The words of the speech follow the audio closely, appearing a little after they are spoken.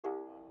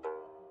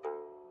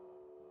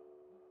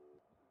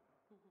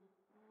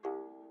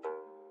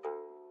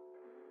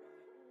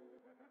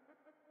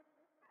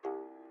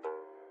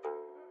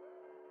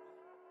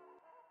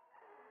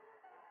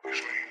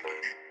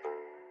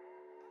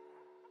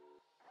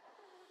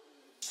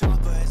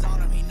is on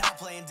him, he not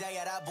playing dead.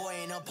 Yeah, that boy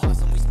ain't a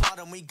possum. We spot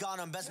him, we got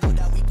him. Best know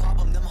that we pop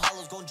him. Them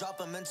hollows gon' drop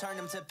him and turn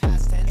him to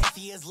past tense. If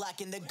he is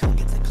lacking, the gun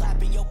gets a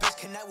clapping. Yo, bitch,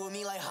 connect with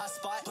me like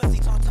hotspot. Pussy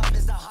talk tough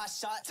is the hot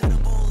shot. To the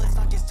bullets,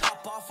 knock his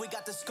top off. We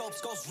got the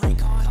scopes, ghost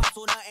recon. Cops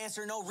will not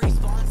answer, no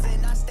response.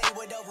 And I stay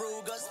with the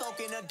Ruger,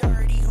 smoking a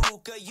dirty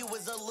hookah. You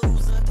was a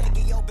loser.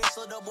 Taking your bitch,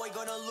 so the boy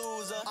gonna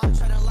lose her. I'm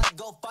tryna like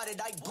go fight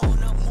it, I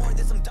blown up more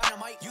than some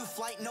dynamite. You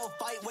flight, no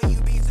fight, where you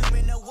be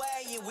zooming away.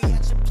 And we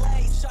at your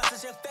place, shots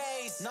at your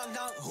face. Knock,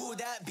 knock, who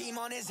that? Beam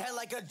on his head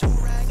like a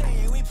do-rag.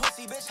 Saying we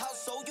pussy bitch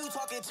house, so you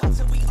talking tough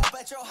till we up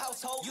at your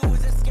household. You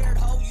was a scared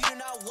hoe, you do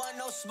not want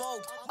no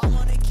smoke. I'm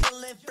on a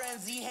killing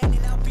frenzy,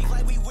 handing out beef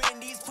like we win.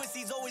 These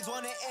pussies always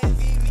wanna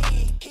envy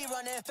me. He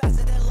running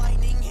faster than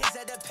lightning, hits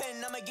at the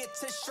pen, I'ma get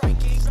to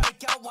striking.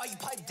 Strike out while you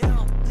pipe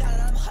down. Now that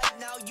I'm hyped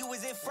now, you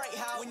was in fright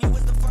how when you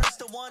was the first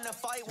to wanna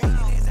fight. Beating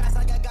his ass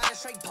like I got a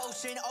straight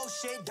potion. Oh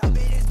shit,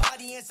 dumping his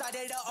body inside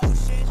of the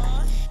ocean.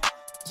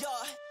 Yeah,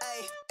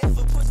 ayy, if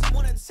a pussy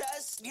wanna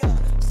test, yeah,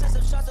 send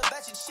some shots up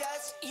at your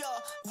chest, yeah,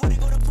 really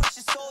gonna push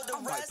your soul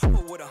to rest. I might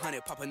pop up with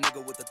 100, pop a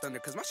nigga with the thunder,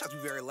 cause my shots be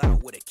very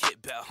loud with a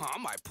kit belt, huh? I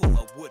might pull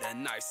up with a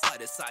knife,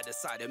 slide it side to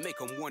side, and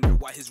make him wonder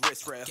why his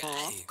wrist red,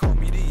 huh? Call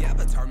me the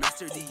Avatar,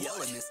 master the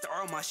element,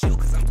 star on my shield,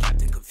 cause I'm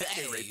Captain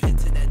Confederate. Pin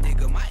to that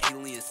nigga, my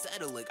alien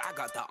settle it, I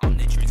got the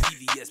Omnitrix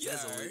EVS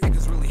bezel it.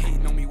 Niggas really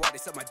hating on me, why they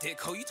suck my dick,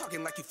 ho? You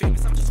talking like you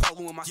famous, I'm just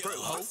following my script,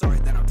 ho? Sorry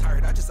that I'm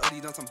tired, I just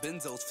OD'd on some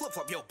benzos,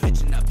 flip-flop yo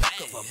bitch in the back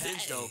of a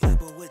benzo.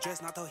 Playboy with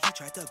dress, not though he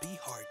tried to be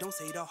hard. Don't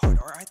say the hard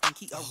or I think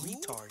he a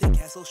retard.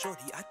 Thick ass so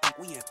shorty, I think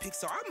we in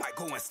Pixar. I might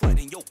go and slide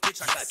in yo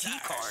bitch like a key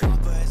card.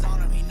 CHOPPA is on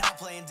him, he not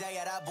playing dead.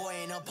 Yeah, that boy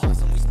ain't a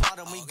possum. We spot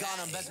him, we got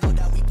him. Best know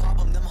that we pop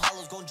him. Them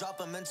hollows gon'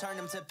 drop him and turn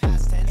him to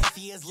past tense. If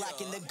he is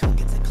lacking, the gun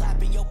gets a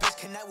clapping. Yo bitch,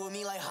 connect with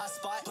me like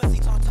hotspot. Pussy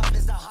talk tough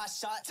is the hot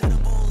shot. To the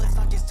bullets,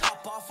 knock his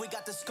top off. We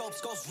got the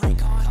scopes, ghost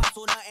recon. Cops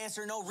will not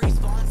answer, no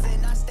response.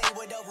 And I stay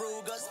with the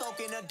Ruger,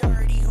 smoking a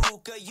dirty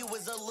hookah. You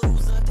was a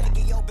loser.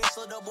 Taking your bitch,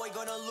 so the boy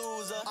gonna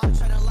lose her. I'm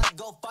tryna like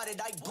go fight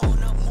it, I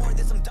blown up more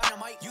than some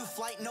dynamite. You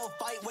flight, no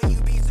fight, where you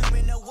be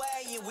zooming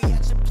away. And we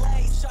at your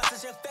place, shots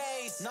at your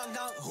face. Knock,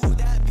 knock, who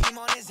that? Beam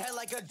on his head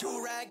like a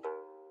do-rag.